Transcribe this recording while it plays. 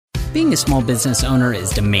Being a small business owner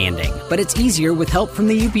is demanding, but it's easier with help from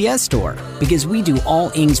the UPS Store because we do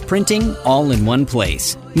all Ings printing all in one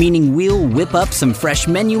place, meaning we'll whip up some fresh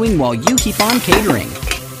menuing while you keep on catering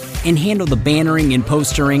and handle the bannering and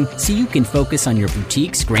postering so you can focus on your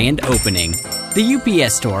boutique's grand opening. The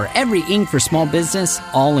UPS Store, every ink for small business,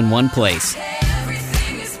 all in one place.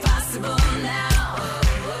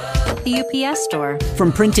 The UPS Store.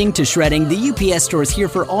 From printing to shredding, the UPS Store is here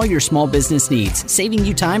for all your small business needs, saving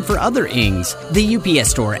you time for other ings. The UPS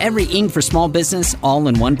Store, every ing for small business, all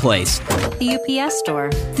in one place. The UPS Store.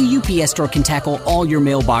 The UPS Store can tackle all your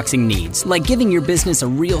mailboxing needs, like giving your business a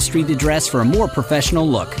real street address for a more professional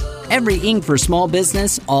look. Every ing for small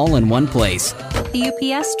business, all in one place. The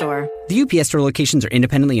UPS Store. The UPS Store locations are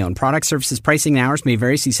independently owned. Product, services, pricing, and hours may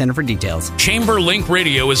vary. See Center for details. Chamber Link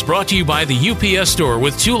Radio is brought to you by the UPS Store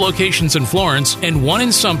with 2 locations in Florence and 1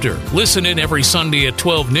 in Sumter. Listen in every Sunday at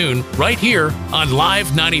 12 noon right here on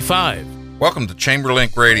Live 95. Welcome to Chamber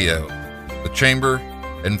Link Radio. The Chamber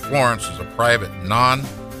in Florence is a private,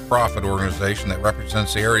 non-profit organization that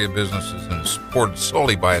represents the area businesses and is supported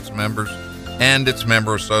solely by its members and its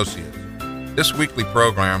member associates. This weekly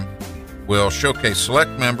program will showcase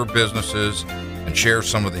select member businesses and share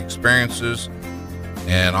some of the experiences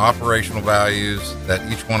and operational values that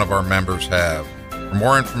each one of our members have. For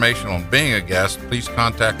more information on being a guest, please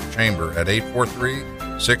contact the Chamber at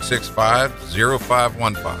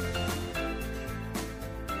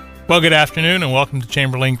 843-665-0515. Well, good afternoon and welcome to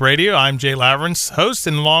Chamberlink Radio. I'm Jay Lavrance, host,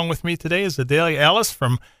 and along with me today is Adalia Ellis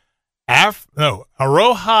from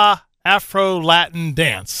Aroha Afro Latin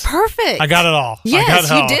Dance. Perfect. I got it all. Yes,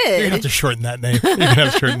 you did. You're going to have to shorten that name.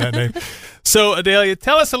 So, Adalia,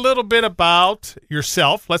 tell us a little bit about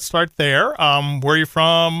yourself. Let's start there. Where you're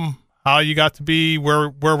from, how you got to be where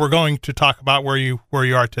we're going to talk about where you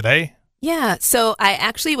are today. Yeah. So I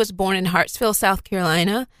actually was born in Hartsville, South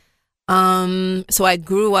Carolina. So I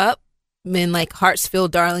grew up in like Hartsville,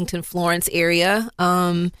 Darlington, Florence area.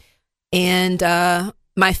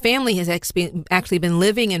 My family has actually been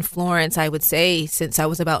living in Florence, I would say, since I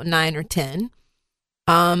was about 9 or 10.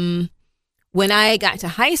 When I got to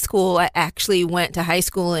high school, I actually went to high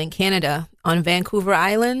school in Canada on Vancouver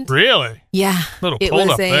Island. Really? Yeah. A little cold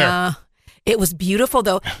up there. It was beautiful,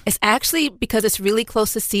 though. It's actually because it's really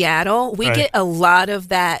close to Seattle. We get a lot of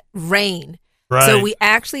that rain. Right. So we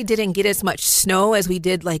actually didn't get as much snow as we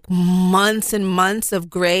did like months and months of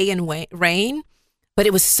gray and rain. But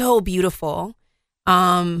it was so beautiful.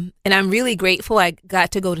 And I'm really grateful I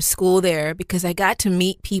got to go to school there because I got to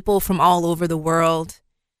meet people from all over the world.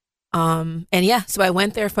 So I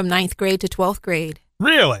went there from 9th grade to 12th grade.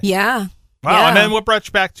 Really? Yeah. Wow. Yeah. And then what brought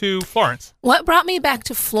you back to Florence? What brought me back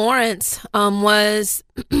to Florence was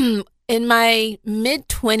in my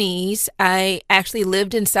mid-20s, I actually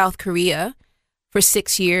lived in South Korea for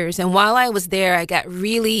 6 years. And while I was there, I got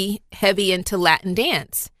really heavy into Latin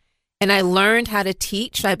dance. And I learned how to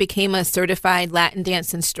teach. I became a certified Latin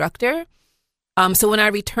dance instructor. So when I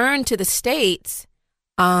returned to the States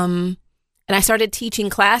and I started teaching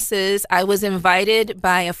classes, I was invited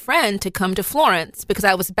by a friend to come to Florence because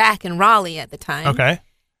I was back in Raleigh at the time. Okay.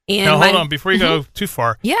 And now, hold on. Before you go too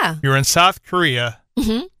far. Yeah. You're in South Korea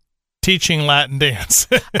teaching Latin dance.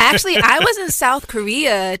 Actually, I was in South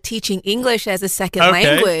Korea teaching English as a second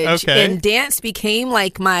language. Okay. And dance became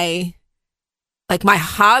like my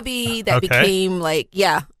hobby that became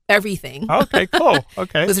everything. Okay, cool.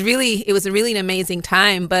 Okay. It was a really amazing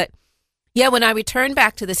time. But yeah, when I returned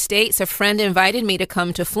back to the States, a friend invited me to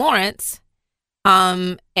come to Florence,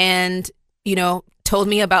 and, told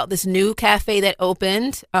me about this new cafe that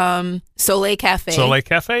opened, Soleil Cafe. Soleil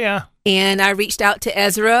Cafe, yeah. And I reached out to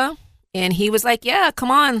Ezra and he was like, yeah,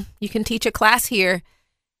 come on, you can teach a class here.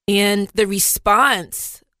 And the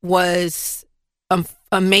response was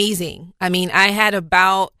amazing. I mean,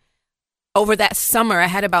 over that summer, I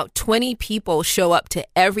had about 20 people show up to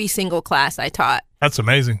every single class I taught. That's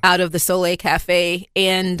amazing. Out of the Soleil Cafe.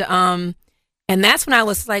 And that's when I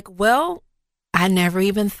was like, well, I never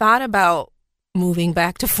even thought about moving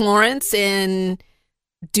back to Florence and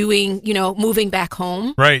moving back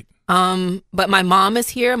home. Right. But my mom is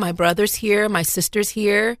here, my brother's here, my sister's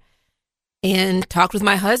here, and talked with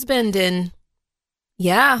my husband and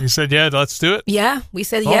yeah. You said, yeah, let's do it? Yeah, we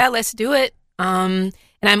said, yeah, let's do it. And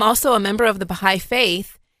I'm also a member of the Baha'i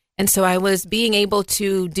Faith. And so I was being able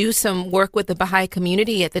to do some work with the Baha'i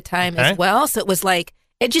community at the time as well. So it was like,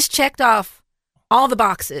 it just checked off all the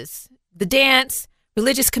boxes. The dance,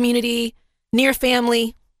 religious community, near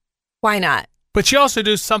family. Why not? But you also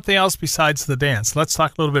do something else besides the dance. Let's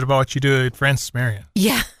talk a little bit about what you do at Francis Marion.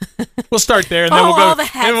 Yeah. We'll start there, and then we'll go. All the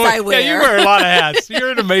hats I wear. Yeah, you wear a lot of hats.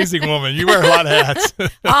 You're an amazing woman. You wear a lot of hats.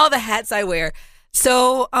 All the hats I wear.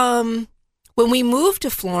 So when we moved to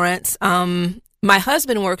Florence, my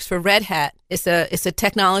husband works for Red Hat. It's a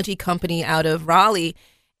technology company out of Raleigh.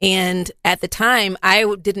 And at the time,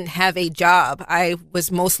 I didn't have a job. I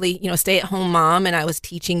was mostly, stay-at-home mom, and I was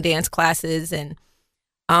teaching dance classes, and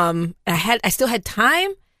I still had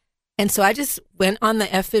time. And so I just went on the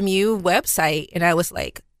FMU website, and I was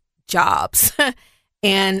like, jobs,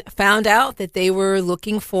 and found out that they were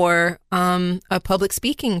looking for a public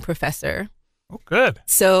speaking professor. Oh, good.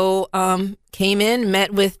 So came in,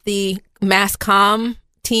 met with the mass comm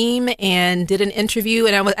team, and did an interview,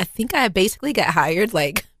 and I think I basically got hired,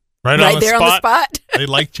 like right there on the spot. They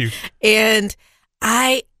liked you. And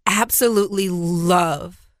I absolutely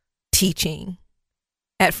love teaching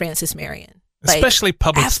at Francis Marion. Especially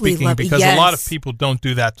public speaking, because a lot of people don't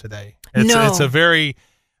do that today. It's a very,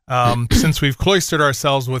 since we've cloistered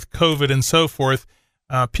ourselves with COVID and so forth,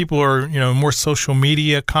 people are, more social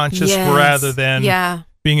media conscious rather than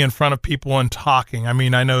being in front of people and talking. I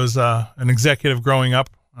mean, I know as an executive growing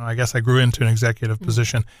up, I guess I grew into an executive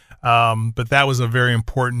position, but that was a very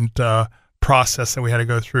important process that we had to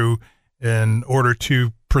go through in order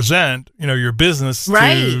to present, your business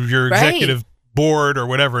to your executive board or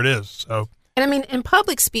whatever it is. So, and I mean, and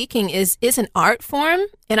public speaking is an art form,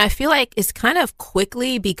 and I feel like it's kind of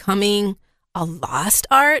quickly becoming a lost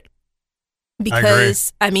art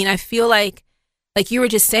because I feel like you were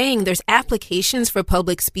just saying, there's applications for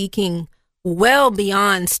public speaking well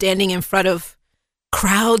beyond standing in front of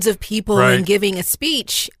crowds of people and giving a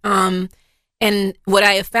speech. And what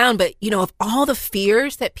I have found, of all the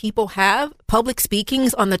fears that people have, public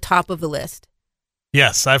speaking's on the top of the list.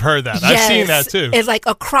 Yes, I've heard that. I've seen that too. It's like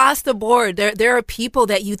across the board. There are people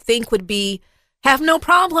that you think would have no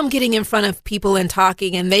problem getting in front of people and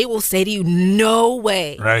talking, and they will say to you, no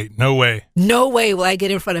way. Right, no way. No way will I get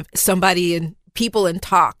in front of somebody and people and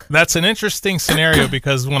talk. That's an interesting scenario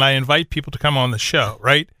because when I invite people to come on the show,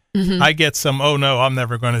 right, I get some, oh no, I'm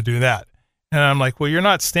never going to do that. And I'm like, well, you're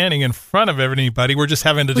not standing in front of anybody. We're just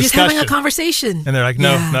having a discussion. We're just having a conversation. And they're like,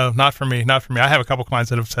 no, not for me, not for me. I have a couple clients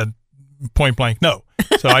that have said point blank, no.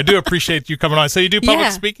 So I do appreciate you coming on. So you do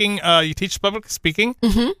public speaking. You teach public speaking.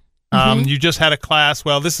 You just had a class.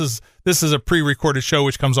 Well, this is a pre-recorded show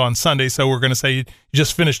which comes on Sunday. So we're going to say you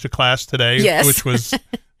just finished a class today, which was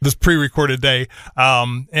this pre-recorded day.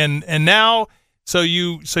 And now, so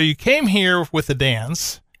you came here with a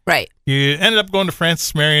dance. Right. You ended up going to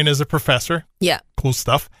Francis Marion as a professor. Yeah. Cool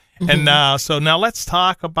stuff. And so now let's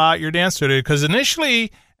talk about your dance studio, because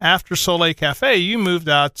initially after Soleil Cafe, you moved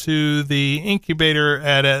out to the incubator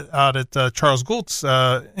out at Charles Gould's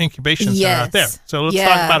incubation center out there. So let's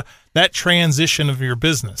talk about that transition of your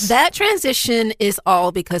business. That transition is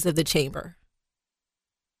all because of the chamber.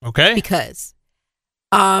 Okay. Because,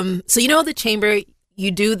 so the chamber,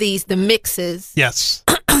 you do the mixes. Yes.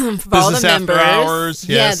 For all the members. After hours.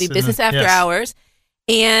 Yes. Yeah, the business after hours.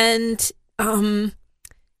 And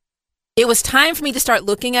it was time for me to start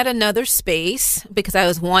looking at another space because I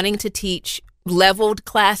was wanting to teach leveled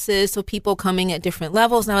classes, so people coming at different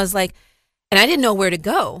levels. And I was like, and I didn't know where to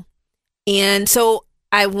go. And so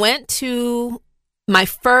I went to my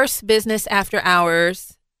first business after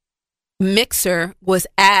hours mixer was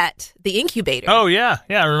at the incubator. Oh, yeah.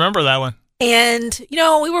 Yeah, I remember that one. And,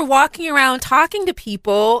 we were walking around talking to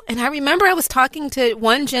people. And I remember I was talking to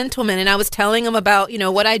one gentleman and I was telling him about,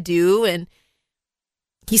 what I do. And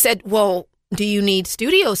he said, well, do you need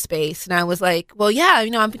studio space? And I was like, well, yeah,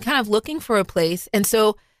 I'm kind of looking for a place. And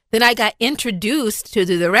so then I got introduced to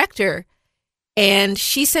the director and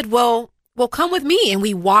she said, well, come with me. And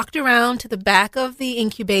we walked around to the back of the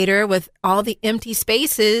incubator with all the empty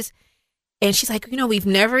spaces. And she's like, we've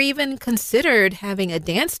never even considered having a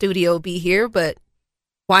dance studio be here, but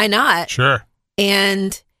why not? Sure.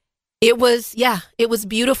 And it was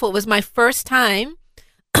beautiful. It was my first time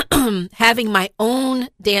having my own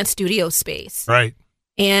dance studio space. Right.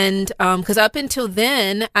 And because up until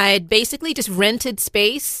then, I had basically just rented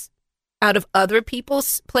space out of other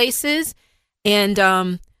people's places. And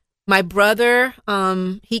my brother,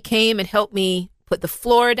 he came and helped me put the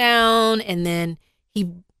floor down. And then he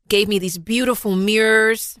gave me these beautiful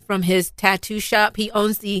mirrors from his tattoo shop. He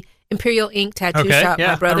owns the Imperial Ink tattoo shop. Yeah.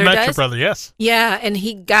 My brother I met does. Your brother, yes. Yeah. And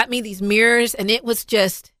he got me these mirrors and it was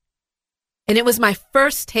my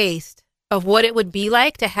first taste of what it would be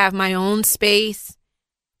like to have my own space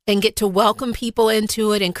and get to welcome people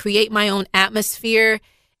into it and create my own atmosphere.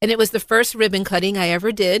 And it was the first ribbon cutting I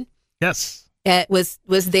ever did. Yes.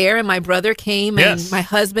 was there, and my brother came, Yes. and my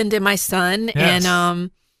husband and my son, Yes.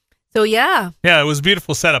 and so yeah. Yeah, it was a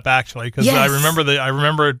beautiful setup actually, because Yes. I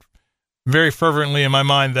remember it very fervently in my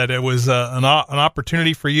mind that it was an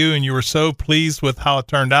opportunity for you, and you were so pleased with how it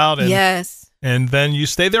turned out. And, Yes. and then you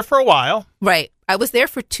stayed there for a while. Right. I was there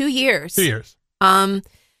for 2 years. 2 years.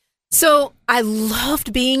 So I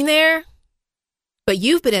loved being there, but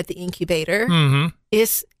you've been at the incubator. Mm-hmm.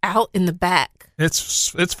 It's out in the back.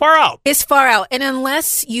 It's far out. It's far out. And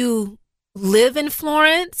unless you live in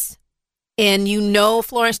Florence and you know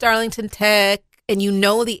Florence Darlington Tech and you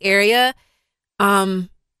know the area,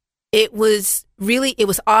 it was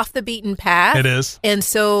off the beaten path. It is. And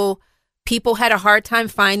so people had a hard time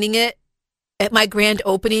finding it. At my grand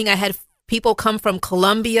opening, I had people come from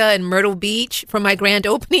Columbia and Myrtle Beach for my grand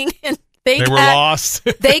opening, and they were lost.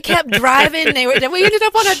 They kept driving. We ended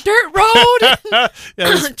up on a dirt road.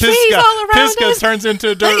 Yeah, Trees all around Pisgah us. turns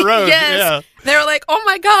into a dirt road. Yes. Yeah. They were like, "Oh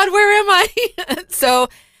my God, where am I?" So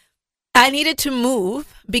I needed to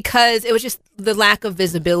move because it was just the lack of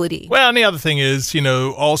visibility. Well, and the other thing is,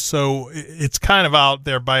 also it's kind of out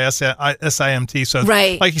there by SIMT. So,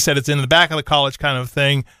 Right. like you said, it's in the back of the college kind of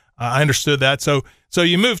thing. I understood that. So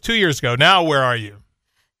you moved 2 years ago. Now, where are you?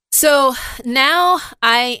 So now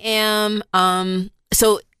I am.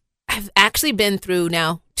 So I've actually been through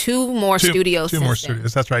now two more studios. Two more since then.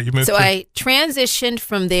 studios. That's right. You moved. So I transitioned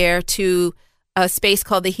from there to a space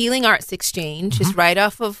called the Healing Arts Exchange. Mm-hmm. It's right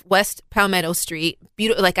off of West Palmetto Street.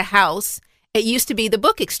 Beautiful, like a house. It used to be the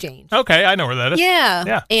Book Exchange. Okay, I know where that is. Yeah.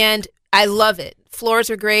 Yeah. And I love it. Floors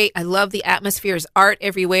are great. I love the atmosphere. There's art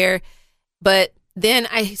everywhere. But then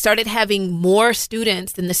I started having more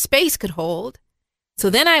students than the space could hold. So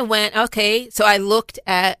then I went, okay, so I looked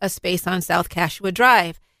at a space on South Cashua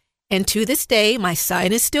Drive. And to this day, my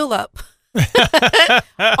sign is still up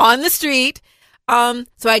on the street. So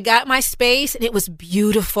I got my space, and it was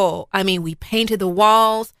beautiful. I mean, we painted the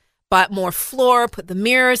walls, bought more floor, put the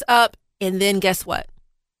mirrors up. And then guess what?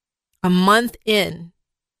 A month in,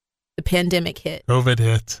 the pandemic hit. COVID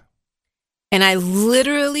hit. And I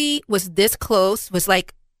literally was this close, was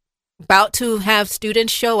like about to have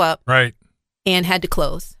students show up. Right. And had to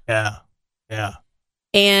close. Yeah. Yeah.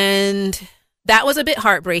 And that was a bit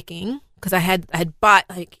heartbreaking because I'd bought,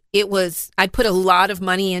 I'd put a lot of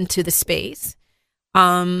money into the space.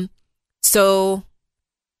 So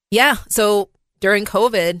during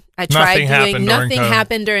COVID, I tried nothing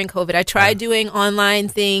happened during COVID. I tried doing online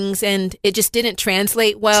things, and it just didn't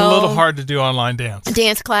translate well. It's a little hard to do online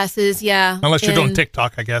dance classes. Yeah. Unless you're doing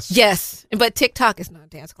TikTok, I guess. Yes. But TikTok is not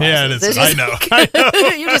dance classes. Yeah, it is. It's I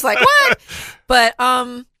know. You're just like, what? But,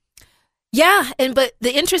 yeah. But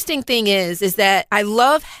the interesting thing is that I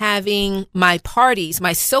love having my parties,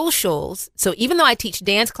 my socials. So even though I teach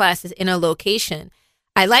dance classes in a location,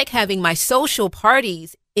 I like having my social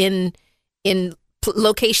parties in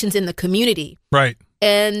locations in the community. Right.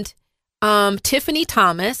 And Tiffany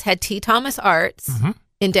Thomas had T. Thomas Arts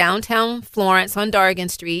in downtown Florence on Dargan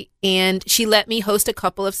Street, and she let me host a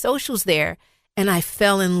couple of socials there, and I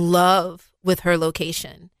fell in love with her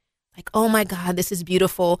location. Like, oh my God, this is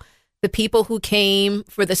beautiful. The people who came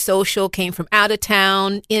for the social came from out of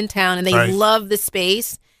town, in town, and they love the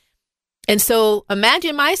space. And so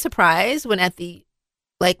imagine my surprise when at the,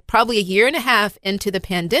 probably a year and a half into the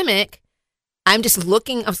pandemic, I'm just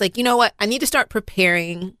looking, I was like, you know what? I need to start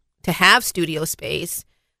preparing to have studio space.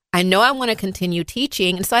 I know I want to continue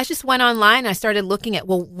teaching. And so I just went online and I started looking at,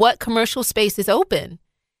 well, what commercial space is open?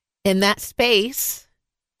 And that space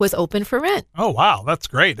was open for rent. Oh, wow. That's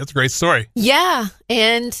great. That's a great story. Yeah.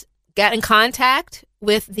 And got in contact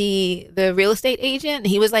with the real estate agent. And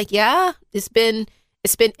he was like, yeah, it's been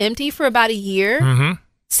empty for about a year. Mm-hmm.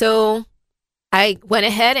 So I went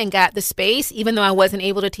ahead and got the space, even though I wasn't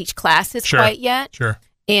able to teach classes quite yet. Sure.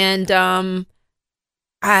 And so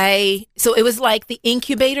it was like the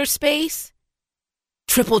incubator space,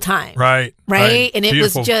 triple time. Right. And it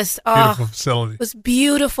was just, beautiful facility. It was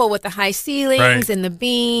beautiful with the high ceilings and the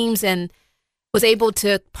beams, and was able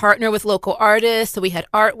to partner with local artists. So we had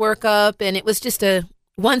artwork up, and it was just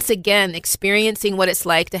once again, experiencing what it's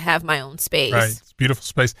like to have my own space. Right. It's a beautiful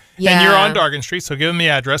space. Yeah. And you're on Dargan Street, so give them the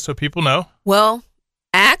address so people know. Well,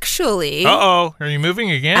 actually. Uh-oh. Are you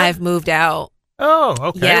moving again? I've moved out. Oh,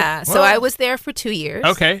 okay. Yeah. So I was there for 2 years.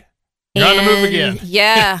 Okay. You're on the move again.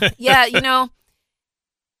 Yeah. Yeah.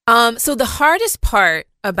 So the hardest part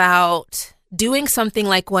about doing something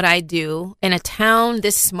like what I do in a town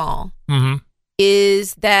this small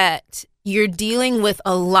is that you're dealing with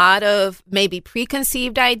a lot of maybe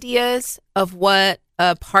preconceived ideas of what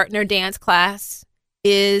a partner dance class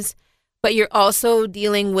is, but you're also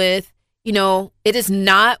dealing with it is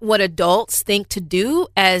not what adults think to do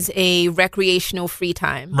as a recreational free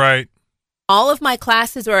time. Right. All of my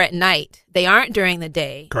classes are at night. They aren't during the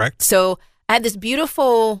day. Correct. So I had this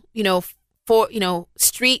beautiful,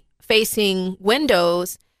 street facing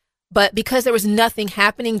windows, but because there was nothing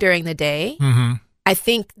happening during the day, Mm-hmm. I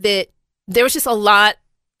think that there was just a lot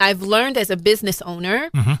I've learned as a business owner.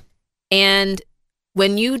 Mm-hmm. And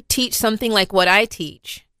when you teach something like what I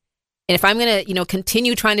teach, and if I'm going to,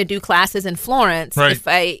 continue trying to do classes in Florence, Right. if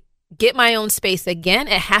I get my own space again,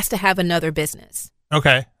 it has to have another business.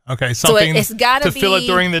 Okay. So Something it's got to fill it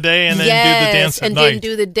during the day and then do the dance at night. then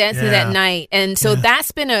do the dances at night. And so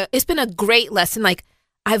it's been a great lesson. Like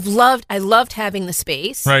I loved having the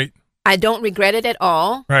space. Right. I don't regret it at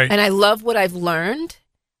all. Right. And I love what I've learned.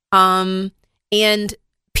 And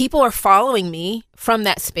people are following me from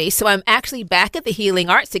that space. So I'm actually back at the Healing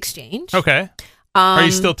Arts Exchange. Okay. Are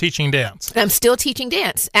you still teaching dance? I'm still teaching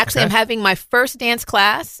dance. Actually, Okay. I'm having my first dance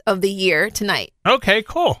class of the year tonight. Okay,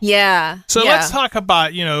 cool. Yeah. So let's talk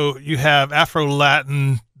about, you have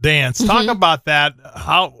Afro-Latin dance. Talk about that.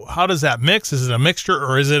 How does that mix? Is it a mixture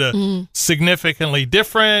or is it a significantly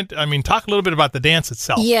different? I mean, talk a little bit about the dance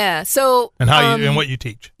itself. Yeah. So And how you and what you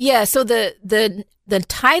teach. Yeah. So the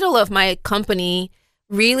title of my company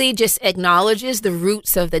really just acknowledges the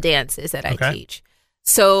roots of the dances that I teach.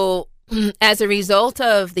 So as a result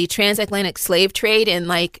of the transatlantic slave trade and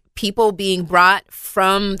like people being brought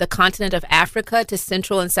from the continent of Africa to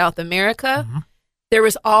Central and South America, there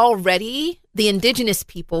was already the indigenous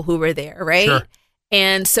people who were there, right? Sure.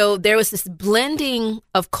 And so there was this blending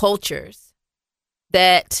of cultures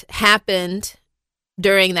that happened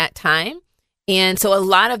during that time. And so a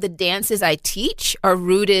lot of the dances I teach are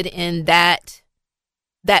rooted in that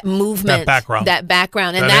movement, that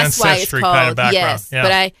background. And That that's why it's ancestry called, kind of background. yes. Yeah.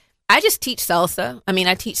 But I just teach salsa. I mean,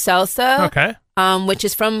 I teach salsa, Okay. which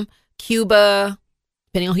is from Cuba,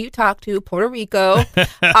 depending on who you talk to, Puerto Rico, They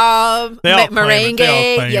all merengue.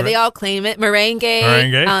 claim it. They all claim it. Merengue.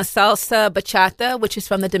 Salsa, bachata, which is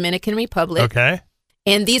from the Dominican Republic. Okay.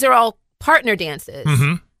 And these are all partner dances.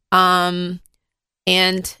 Mm-hmm.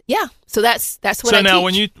 And yeah, so that's what So I now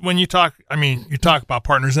teach. when you talk, I mean, you talk about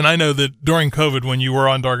partners, and I know that during COVID, when you were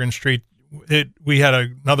on Dargan Street, we had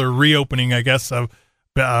another reopening, I guess, of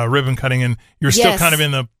ribbon cutting, and you're still kind of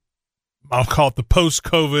in the, I'll call it the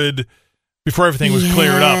post-COVID, before everything was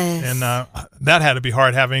cleared up, and that had to be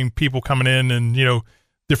hard, having people coming in and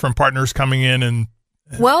different partners coming in, and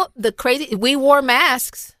well, we wore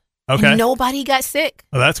masks. okay, And nobody got sick.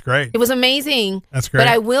 oh, that's great. It was amazing. That's great. But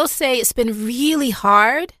I will say it's been really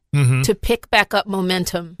hard to pick back up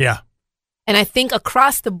momentum. Yeah. And I think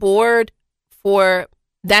across the board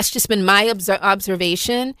that's just been my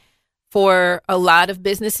observation for a lot of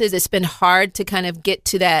businesses. It's been hard to kind of get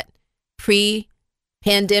to that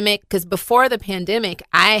pre-pandemic, because before the pandemic,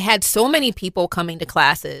 I had so many people coming to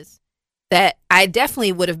classes that I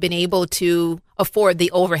definitely would have been able to afford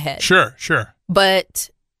the overhead. Sure. But,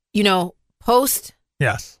 post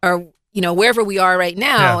Yes. or, wherever we are right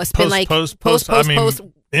now, it's been like post. I mean,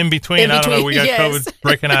 in between, I don't know. We got COVID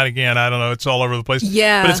breaking out again. I don't know. It's all over the place.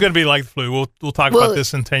 Yeah. But it's going to be like the flu. We'll talk about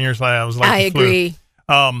this in 10 years. I was like I the flu. agree.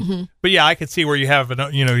 But yeah, I could see where you have an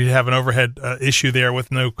overhead issue there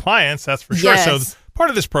with no clients. That's for sure. Yes. So part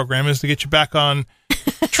of this program is to get you back on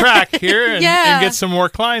track here and get some more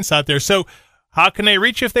clients out there. So how can they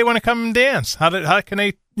reach you if they want to come and dance? How can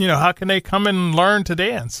they come and learn to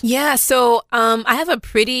dance? Yeah, so I have a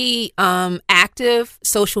pretty active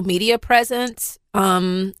social media presence.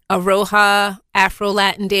 Aroha, Afro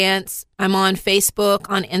Latin Dance. I'm on Facebook,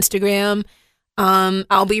 on Instagram.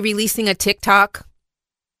 I'll be releasing a TikTok.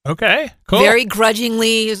 Okay, cool. Very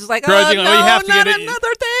grudgingly. It's like, Grudgingly, oh, no, you have to not get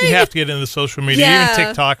another thing. You have to get into social media, Yeah. even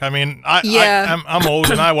TikTok. I mean, I'm old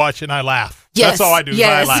and I watch it and I laugh. Yes, That's all I do is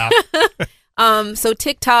I laugh. So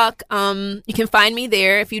TikTok, you can find me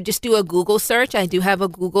there. If you just do a Google search, I do have a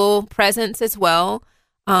Google presence as well.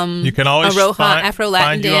 You can always Aroha, Afro Latin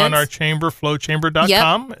find you Dance. on our chamber,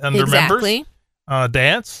 flowchamber.com, under exactly. members,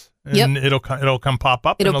 dance, and it'll come pop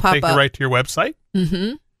up, and it'll take you right to your website.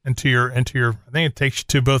 Mm-hmm. And to your, I think it takes you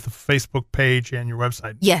to both the Facebook page and your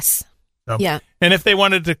website. Yes. So, yeah. And if they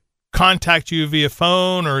wanted to contact you via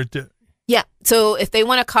phone or... Yeah. So if they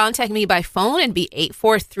want to contact me by phone, it'd be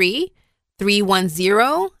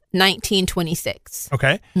 843-310-1926.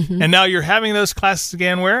 Okay. Mm-hmm. And now you're having those classes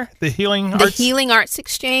again where? The Healing Arts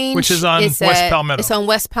Exchange. Which is on West Palmetto. It's on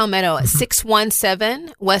West Palmetto at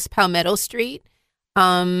 617 West Palmetto Street.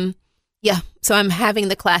 Yeah. So I'm having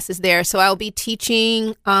the classes there. So I'll be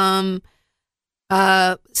teaching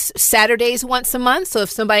Saturdays once a month. So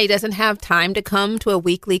if somebody doesn't have time to come to a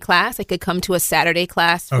weekly class, they could come to a Saturday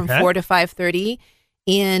class from 4 to 5:30,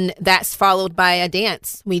 and that's followed by a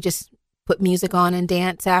dance. We just put music on and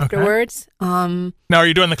dance afterwards. Now, are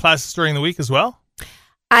you doing the classes during the week as well?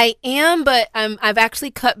 I am, but I've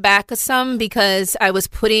actually cut back some because I was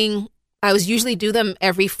usually do them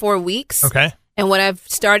every 4 weeks. Okay. And what I've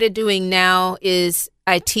started doing now is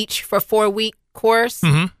I teach for a 4-week course,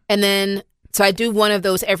 and then so I do one of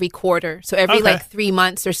those every quarter. So every like 3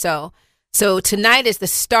 months or so. So tonight is the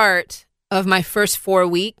start of my first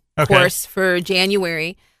 4-week course for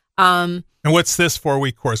January. And what's this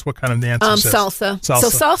 4-week course? What kind of dance is this? Salsa. So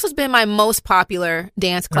salsa's been my most popular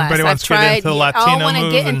dance class. Everybody wants I've tried. To get into the Latino I want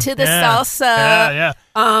to get into the salsa. Yeah.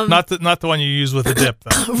 Not the one you use with the dip,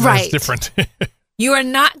 though. Right. It's different. You are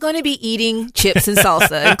not going to be eating chips and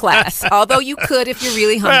salsa in class, although you could if you're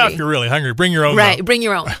really hungry. Well, if you're really hungry, bring your own. Right, though. bring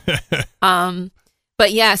your own.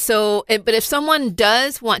 But yeah, but if someone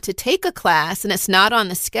does want to take a class and it's not on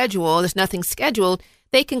the schedule, there's nothing scheduled,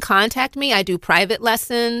 they can contact me. I do private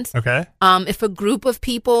lessons. Okay. If a group of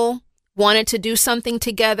people wanted to do something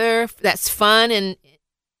together that's fun and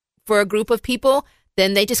for a group of people,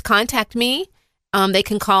 then they just contact me. They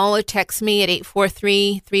can call or text me at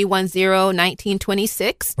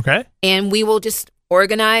 843-310-1926. Okay. And we will just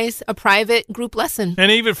organize a private group lesson.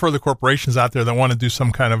 And even for the corporations out there that want to do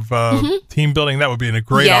some kind of team building, that would be a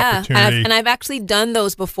great opportunity. And I've actually done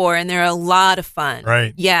those before, and they're a lot of fun.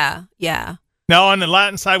 Right. Yeah. Now, on the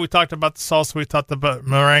Latin side, we talked about the salsa, we talked about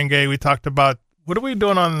merengue, we talked about, what are we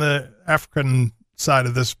doing on the African side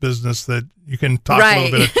of this business that you can talk a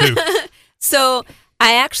little bit too? So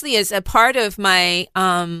I actually, as a part of my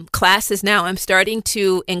classes now, I'm starting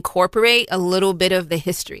to incorporate a little bit of the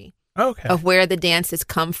history of where the dances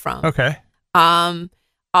come from. Okay.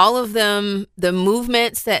 All of them, the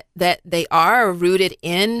movements that they are rooted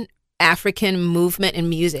in African movement and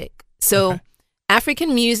music. So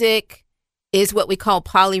African music is what we call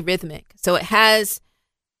polyrhythmic. So it has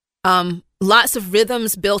lots of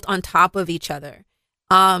rhythms built on top of each other.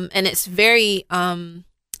 And it's very, and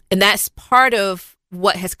that's part of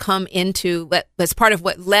what has come into, that's part of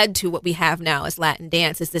what led to what we have now as Latin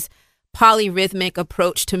dance, is this polyrhythmic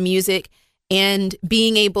approach to music and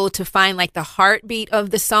being able to find like the heartbeat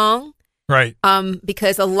of the song. Right.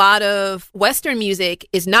 Because a lot of Western music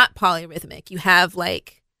is not polyrhythmic. You have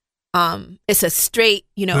like, it's a straight,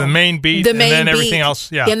 the main beat, and then everything else,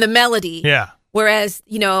 and the melody. Yeah. Whereas,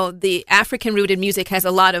 the African rooted music has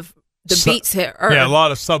a lot of the beats here. A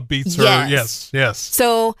lot of sub beats. Yes.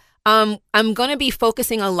 So, I'm going to be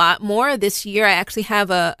focusing a lot more this year. I actually have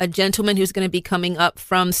a gentleman who's going to be coming up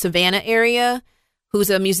from Savannah area, who's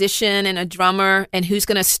a musician and a drummer, and who's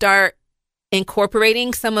going to start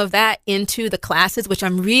incorporating some of that into the classes, which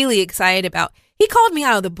I'm really excited about. He called me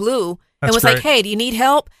out of the blue and was like, "Hey, do you need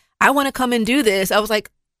help? I want to come and do this." I was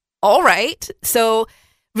like, all right. So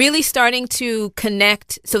really starting to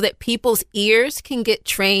connect so that people's ears can get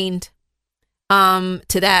trained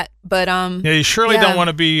to that. But you surely don't want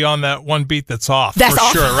to be on that one beat that's off. That's for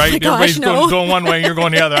off. Sure, right? Gosh, everybody's going one way, you're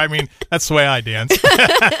going the other. I mean, that's the way I dance.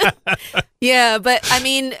 Yeah, but I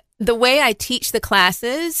mean, the way I teach the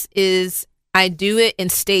classes is I do it in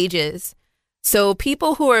stages. So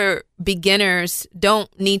people who are beginners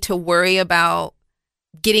don't need to worry about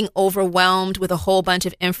getting overwhelmed with a whole bunch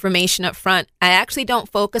of information up front. I actually don't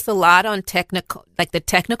focus a lot on the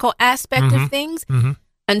technical aspect of things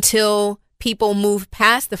until people move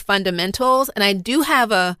past the fundamentals. And I do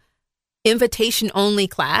have a invitation only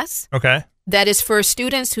class. Okay. That is for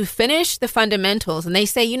students who finish the fundamentals and they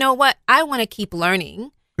say, you know what, I want to keep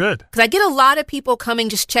learning. Good. Because I get a lot of people coming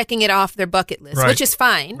just checking it off their bucket list, which is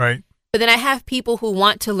fine. Right. But then I have people who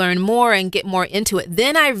want to learn more and get more into it.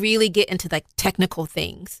 Then I really get into like technical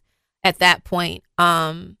things at that point.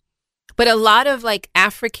 But a lot of like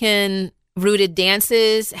African rooted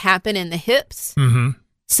dances happen in the hips. Mm-hmm.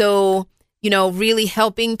 So, really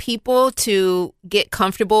helping people to get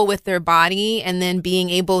comfortable with their body and then being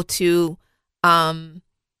able to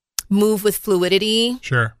move with fluidity.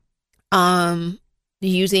 Sure.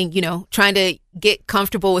 Using, trying to get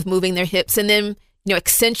comfortable with moving their hips and then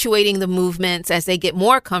accentuating the movements as they get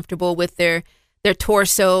more comfortable with their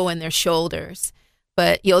torso and their shoulders.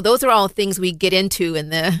 But, those are all things we get into in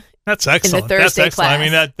the That's excellent. In the Thursday That's excellent. class. I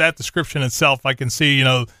mean, that description itself, I can see,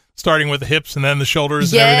 starting with the hips and then the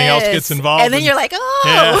shoulders and everything else gets involved. And then you're like, oh.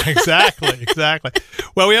 Yeah, exactly.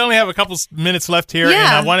 Well, we only have a couple minutes left here, and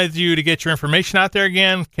I wanted you to get your information out there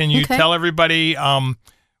again. Can you tell everybody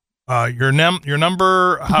your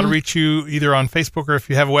number, how to reach you either on Facebook or if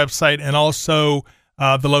you have a website, and also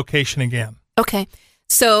the location again? Okay.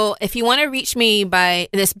 So if you want to reach me and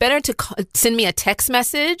it's better to send me a text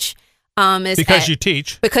message. Because you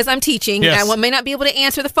teach. Because I'm teaching. Yes. I may not be able to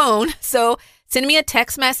answer the phone. So send me a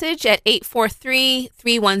text message at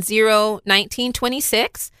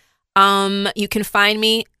 843-310-1926. You can find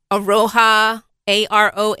me Aroha,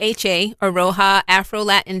 Aroha, Aroha Afro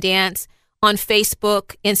Latin Dance on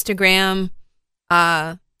Facebook, Instagram,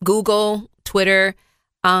 Google, Twitter.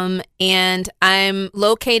 And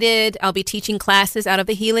I'll be teaching classes out of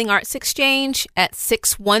the Healing Arts Exchange at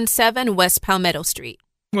 617 West Palmetto Street.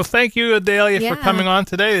 Well, thank you, Adalia, for coming on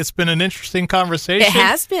today. It's been an interesting conversation. It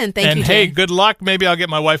has been. Thank you. And hey, good luck. Maybe I'll get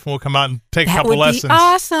my wife and we'll come out and take a couple lessons.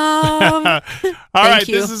 That would be awesome. All right,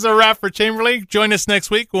 this is a wrap for Chamberlain. Join us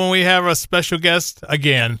next week when we have a special guest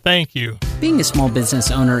again. Thank you. Being a small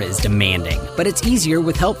business owner is demanding, but it's easier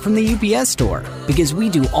with help from the UPS Store because we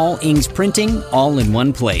do all Ings printing all in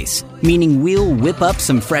one place, meaning we'll whip up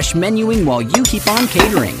some fresh menuing while you keep on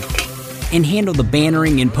catering and handle the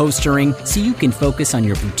bannering and postering so you can focus on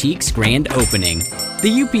your boutique's grand opening.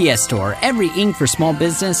 The UPS Store, every ink for small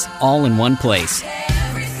business, all in one place.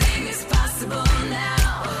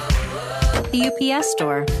 The UPS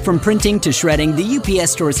Store. From printing to shredding, the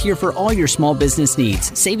UPS Store is here for all your small business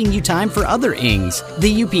needs, saving you time for other ings.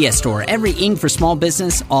 The UPS Store, every ink for small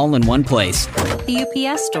business, all in one place. The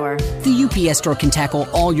UPS Store. The UPS Store can tackle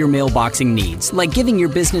all your mailboxing needs, like giving your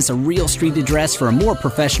business a real street address for a more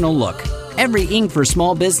professional look. Every ink for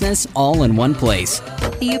small business, all in one place.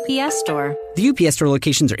 The UPS Store. The UPS Store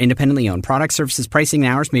locations are independently owned. Product, services, pricing,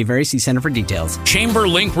 and hours may vary. See Center for details. Chamber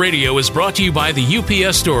Link Radio is brought to you by the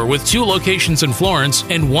UPS Store with 2 locations in Florence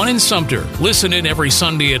and 1 in Sumter. Listen in every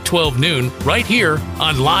Sunday at 12 noon right here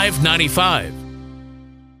on Live 95.